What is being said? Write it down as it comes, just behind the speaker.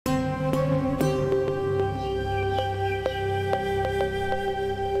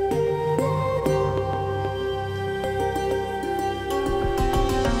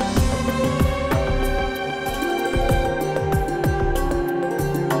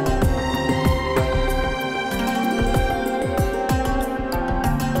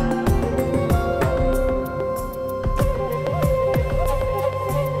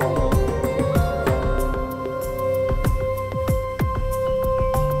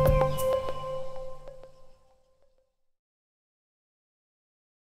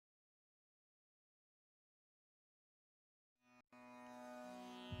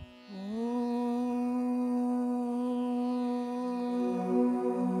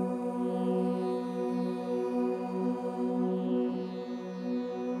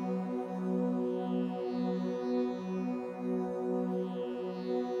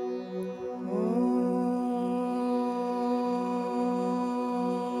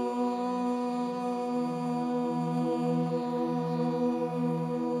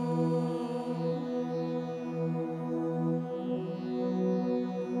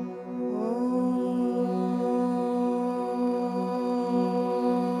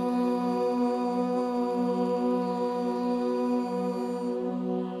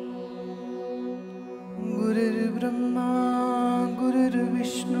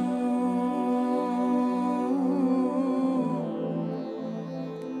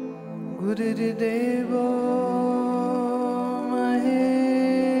गुरुर्देवो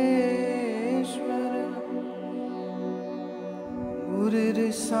महेश्वर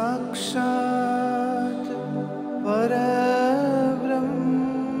गुरुर्साक्षात् परब्रह्म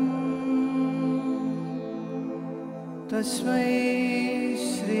तस्मै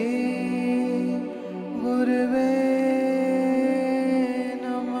श्री गुरुवे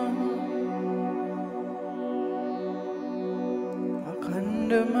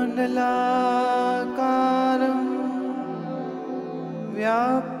अखण्डमण्डलाकारं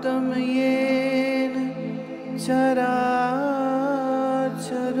व्याप्तं येन चराचरं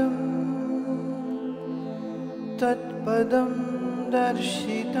तत्पदं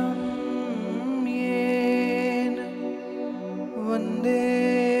दर्शितं येन वन्दे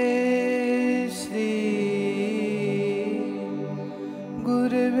श्री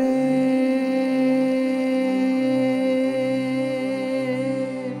गुरुवे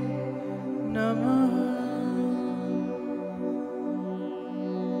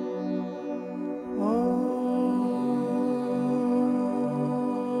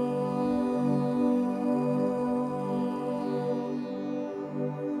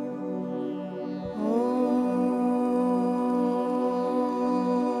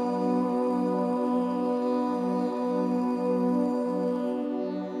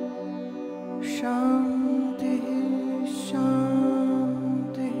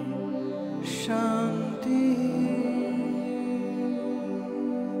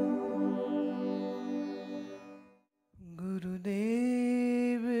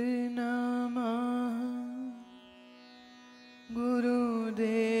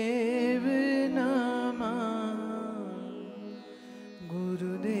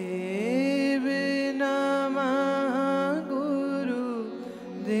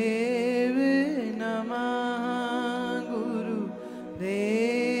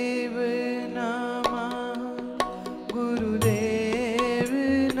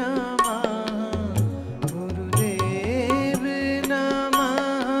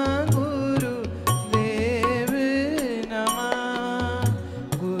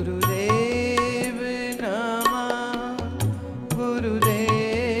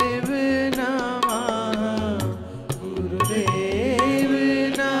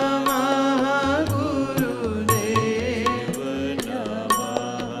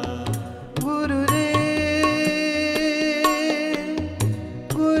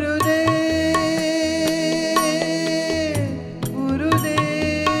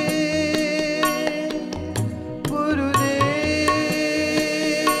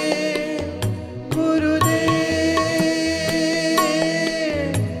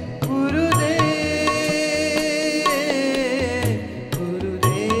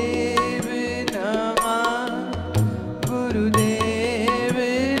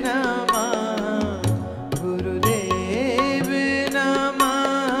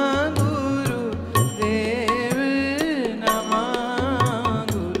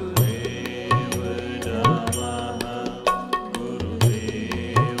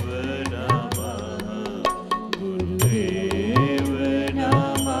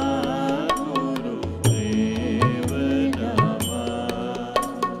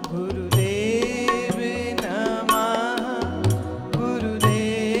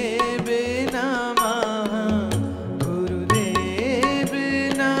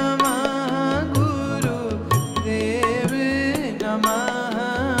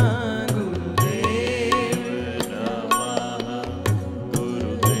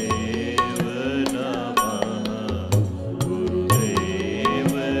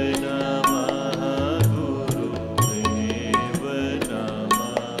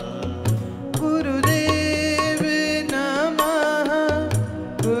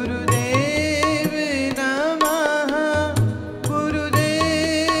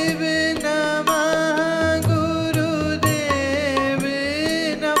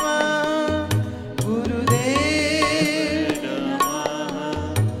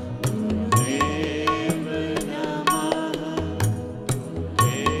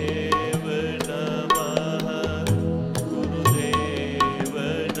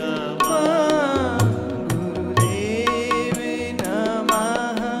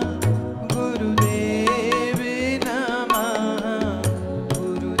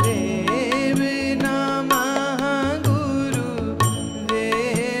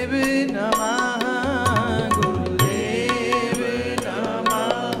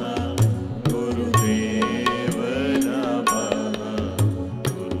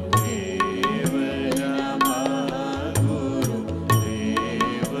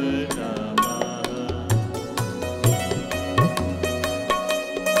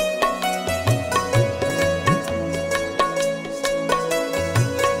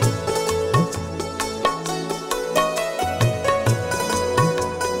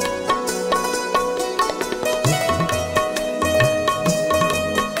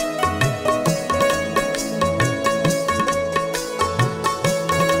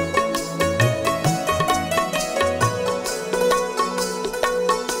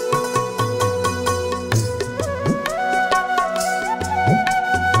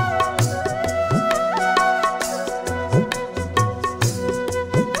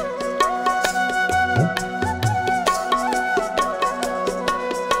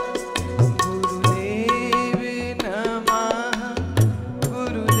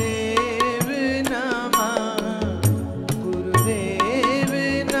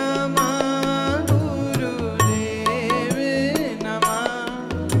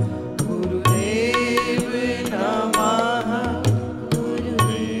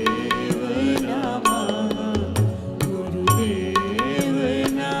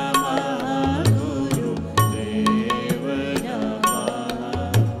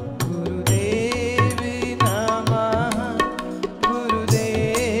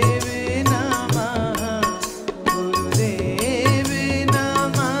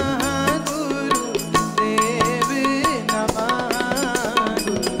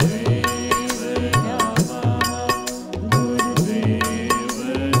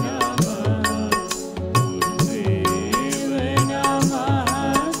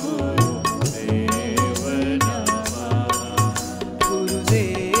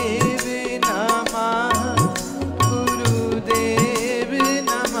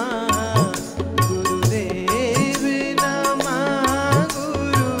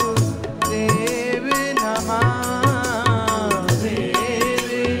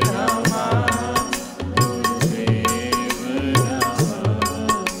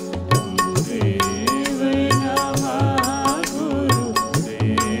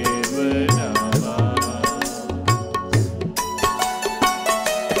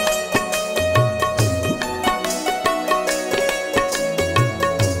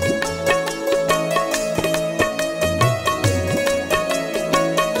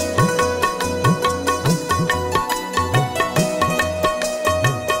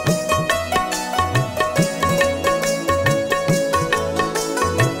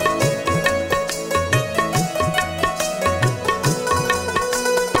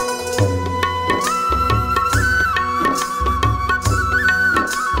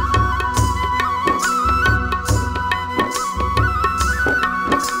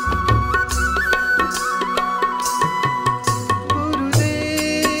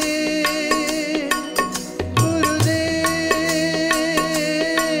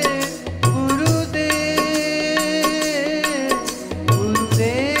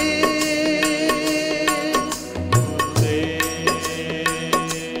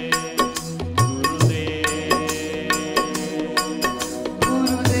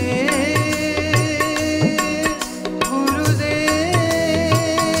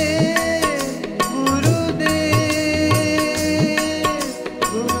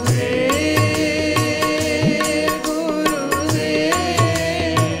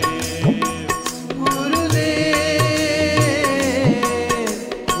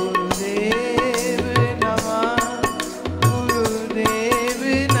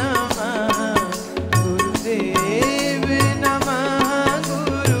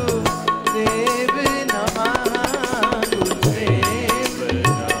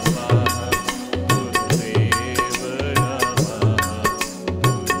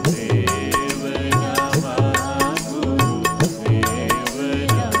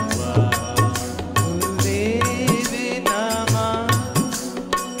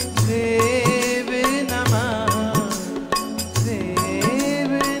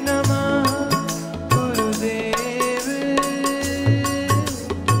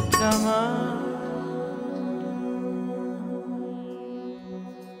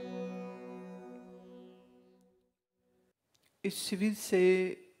इस शिविर से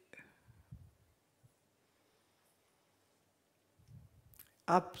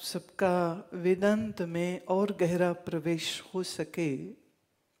आप सबका वेदांत में और गहरा प्रवेश हो सके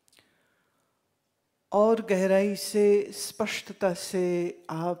और गहराई से स्पष्टता से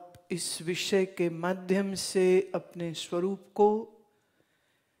आप इस विषय के माध्यम से अपने स्वरूप को,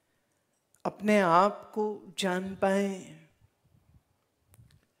 अपने आप को जान पाएं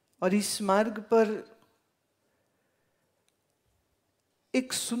और इस मार्ग पर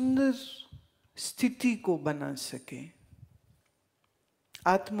एक सुंदर स्थिति को बना सके।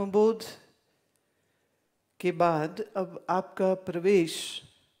 आत्मबोध के बाद अब आपका प्रवेश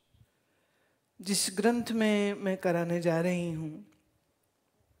जिस ग्रंथ में मैं कराने जा रही हूं,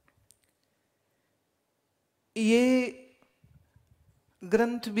 ये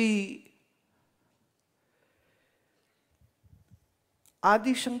ग्रंथ भी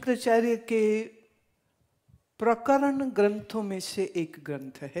आदि शंकराचार्य के प्रकरण ग्रंथों में से एक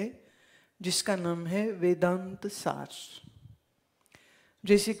ग्रंथ है जिसका नाम है वेदांत सार।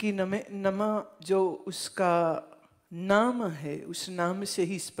 जैसे कि नमा जो उसका नाम है, उस नाम से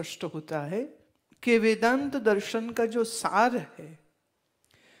ही स्पष्ट होता है कि वेदांत दर्शन का जो सार है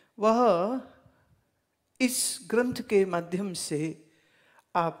वह इस ग्रंथ के माध्यम से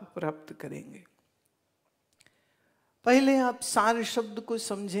आप प्राप्त करेंगे। पहले आप सार शब्द को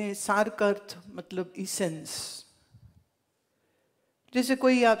समझें। सार का अर्थ मतलब इसेंस। जैसे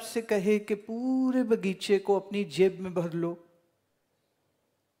कोई आपसे कहे कि पूरे बगीचे को अपनी जेब में भर लो,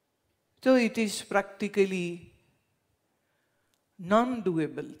 तो it is practically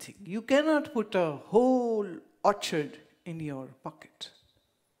non-doable thing. You cannot put a whole orchard in your pocket.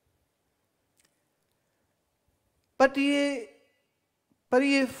 पर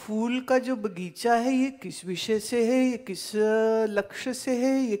ये फूल का जो बगीचा है, ये किस विषय से है, ये किस लक्ष्य से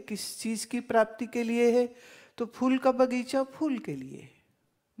है, ये किस चीज की प्राप्ति के लिए है? तो फूल का बगीचा फूल के लिए,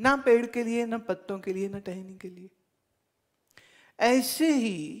 ना पेड़ के लिए, ना पत्तों के लिए, ना टहनी के लिए। ऐसे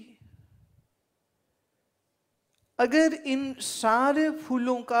ही अगर इन सारे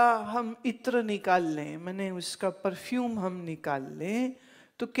फूलों का हम इत्र निकाल लें, माने उसका परफ्यूम हम निकाल लें,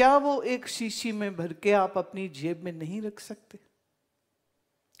 तो क्या वो एक शीशी में भर के आप अपनी जेब में नहीं रख सकते?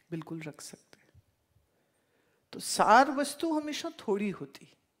 बिल्कुल रख सकते। तो सार वस्तु हमेशा थोड़ी होती।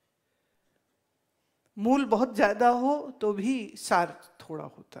 मूल बहुत ज्यादा हो तो भी सार थोड़ा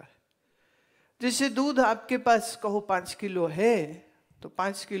होता है। जैसे दूध आपके पास कहो 5 किलो है, तो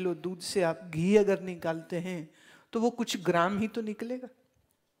 5 किलो दूध से आप घी अगर निकालते हैं तो वो कुछ ग्राम ही तो निकलेगा।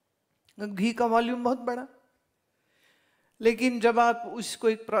 घी का वॉल्यूम बहुत बड़ा, लेकिन जब आप उसको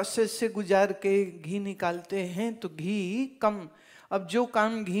एक प्रोसेस से गुजार के घी निकालते हैं तो घी कम। अब जो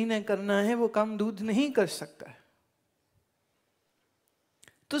काम घी ने करना है वो काम दूध नहीं कर सकता है।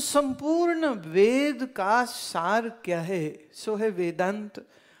 तो संपूर्ण वेद का सार क्या है? सो है वेदांत।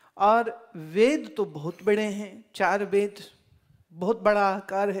 और वेद तो बहुत बड़े हैं, 4 वेद, बहुत बड़ा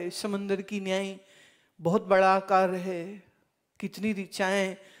आकार है। समंदर की न्याय बहुत बड़ा आकार है, कितनी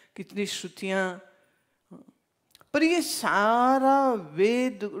ऋचाएं, कितनी श्रुतियां। पर ये सारा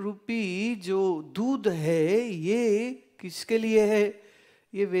वेद रूपी जो दूध है, ये किसके लिए है?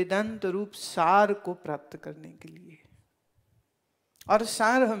 ये वेदांत रूप सार को प्राप्त करने के लिए। और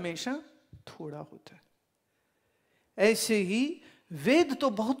सार हमेशा थोड़ा होता है। ऐसे ही वेद तो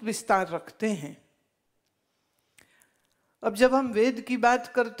बहुत विस्तार रखते हैं। अब जब हम वेद की बात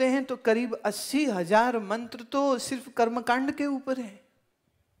करते हैं तो करीब 80,000 मंत्र तो सिर्फ कर्मकांड के ऊपर है।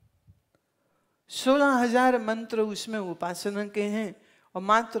 16,000 मंत्र उसमें उपासना के हैं और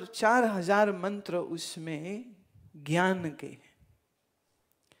मात्र 4,000 मंत्र उसमें ज्ञान के हैं।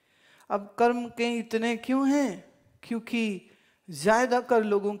 अब कर्म के इतने क्यों हैं? क्योंकि ज्यादातर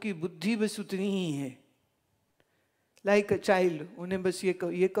लोगों की बुद्धि बस उतनी ही है। लाइक अ चाइल्ड, उन्हें बस ये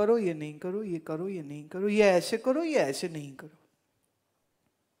करो, ये नहीं करो, ये करो, ये नहीं करो, ये ऐसे करो, ये ऐसे नहीं करो।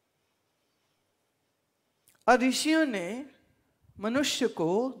 और ऋषियों ने मनुष्य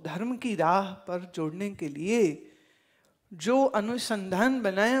को धर्म की राह पर जोड़ने के लिए जो अनुसंधान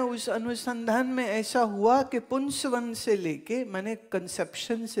बनाया, उस अनुसंधान में ऐसा हुआ कि पुंसवन से लेके, माने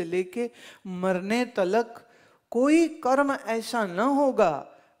कंसेप्शन से लेके मरने तलक कोई कर्म ऐसा न होगा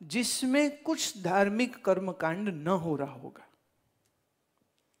जिसमें कुछ धार्मिक कर्मकांड न हो रहा होगा,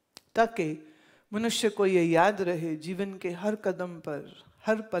 ताकि मनुष्य को यह याद रहे जीवन के हर कदम पर,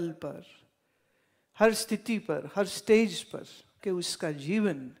 हर पल पर, हर स्थिति पर, हर स्टेज पर, कि उसका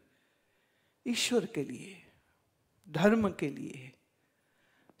जीवन ईश्वर के लिए, धर्म के लिए,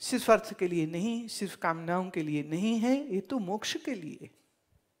 सिर्फ अर्थ के लिए नहीं, सिर्फ कामनाओं के लिए नहीं है, ये तो मोक्ष के लिए।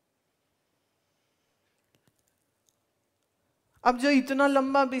 अब जो इतना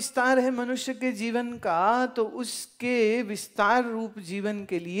लंबा विस्तार है मनुष्य के जीवन का, तो उसके विस्तार रूप जीवन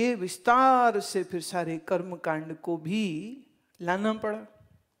के लिए विस्तार से फिर सारे कर्म कांड को भी लाना पड़ा।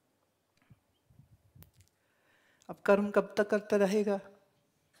 अब कर्म कब तक करता रहेगा?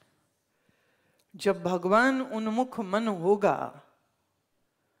 जब भगवान उन्मुख मन होगा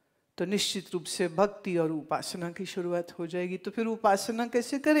तो निश्चित रूप से भक्ति और उपासना की शुरुआत हो जाएगी। तो फिर उपासना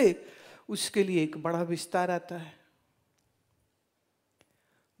कैसे करे, उसके लिए एक बड़ा विस्तार आता है।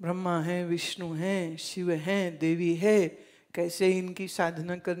 ब्रह्मा है, विष्णु है, शिव है, देवी है, कैसे इनकी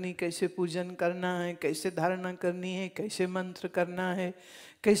साधना करनी, कैसे पूजन करना है, कैसे धारणा करनी है, कैसे मंत्र करना है,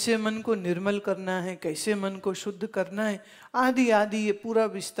 कैसे मन को निर्मल करना है, कैसे मन को शुद्ध करना है, आदि आदि ये पूरा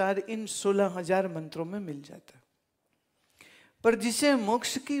विस्तार इन 16,000 मंत्रों में मिल जाता है। पर जिसे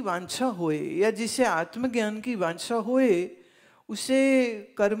मोक्ष की वांछा होए या जिसे आत्मज्ञान की वांछा होए,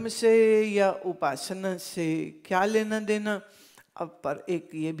 उसे कर्म से या उपासना से क्या लेना देना। अब पर एक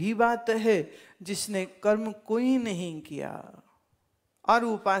ये भी बात है, जिसने कर्म कोई नहीं किया और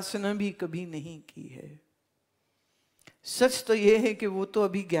उपासना भी कभी नहीं की है, सच तो ये है कि वो तो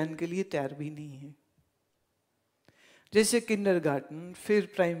अभी ज्ञान के लिए तैयार भी नहीं है। जैसे किंडरगार्टन, फिर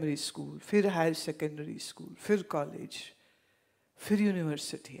प्राइमरी स्कूल, फिर हायर सेकेंडरी स्कूल, फिर कॉलेज, फिर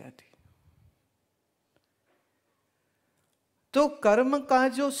यूनिवर्सिटी आदि। तो कर्म का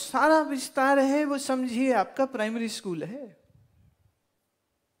जो सारा विस्तार है वो समझिए आपका प्राइमरी स्कूल है।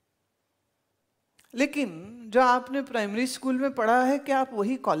 लेकिन जो आपने प्राइमरी स्कूल में पढ़ा है, क्या आप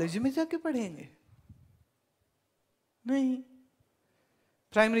वही कॉलेज में जाके पढ़ेंगे? नहीं,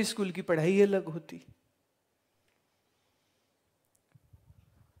 प्राइमरी स्कूल की पढ़ाई अलग होती।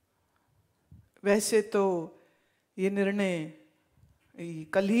 वैसे तो ये निर्णय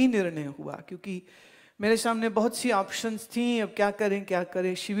कल ही निर्णय हुआ, क्योंकि मेरे सामने बहुत सी ऑप्शंस थी, अब क्या करें क्या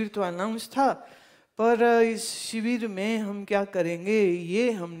करें। शिविर तो अनाउंस था, पर इस शिविर में हम क्या करेंगे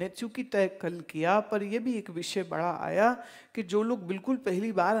ये हमने चूंकि तय कल किया। पर ये भी एक विषय बड़ा आया कि जो लोग बिल्कुल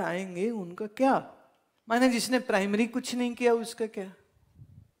पहली बार आएंगे उनका क्या, माने जिसने प्राइमरी कुछ नहीं किया उसका क्या,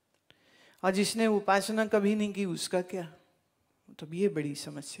 और जिसने उपासना कभी नहीं की उसका क्या। तो ये बड़ी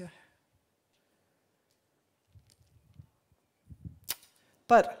समस्या है।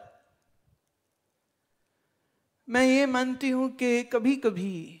 पर मैं ये मानती हूं कि कभी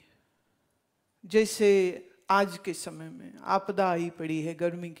कभी, जैसे आज के समय में आपदा आई पड़ी है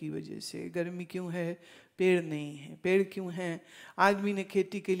गर्मी की वजह से। गर्मी क्यों है? पेड़ नहीं है। पेड़ क्यों है? आदमी ने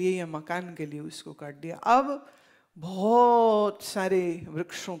खेती के लिए या मकान के लिए उसको काट दिया। अब बहुत सारे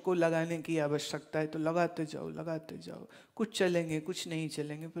वृक्षों को लगाने की आवश्यकता है, तो लगाते जाओ लगाते जाओ। कुछ चलेंगे कुछ नहीं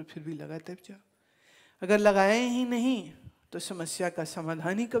चलेंगे, पर फिर भी लगाते जाओ। अगर लगाए ही नहीं तो समस्या का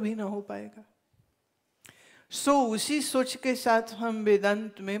समाधान ही कभी ना हो पाएगा। उसी सोच के साथ हम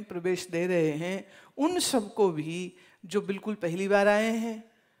वेदांत में प्रवेश दे रहे हैं उन सबको भी जो बिल्कुल पहली बार आए हैं,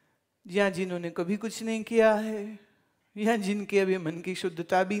 या जिन्होंने कभी कुछ नहीं किया है, या जिनके अभी मन की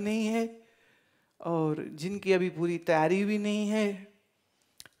शुद्धता भी नहीं है, और जिनकी अभी पूरी तैयारी भी नहीं है।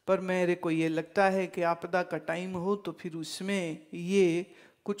 पर मेरे को ये लगता है कि आपदा का टाइम हो तो फिर उसमें ये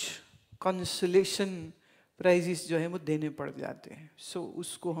कुछ कंसोलेशन प्राइजेस जो है वो देने पड़ जाते हैं।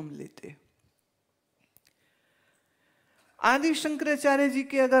 उसको हम लेते हैं। आदि शंकराचार्य जी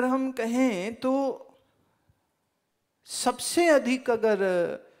के अगर हम कहें तो सबसे अधिक अगर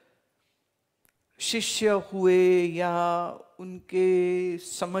शिष्य हुए या उनके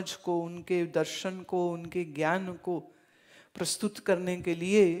समझ को, उनके दर्शन को, उनके ज्ञान को प्रस्तुत करने के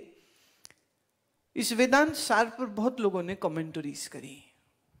लिए इस वेदांत सार पर बहुत लोगों ने कमेंटरीज करी।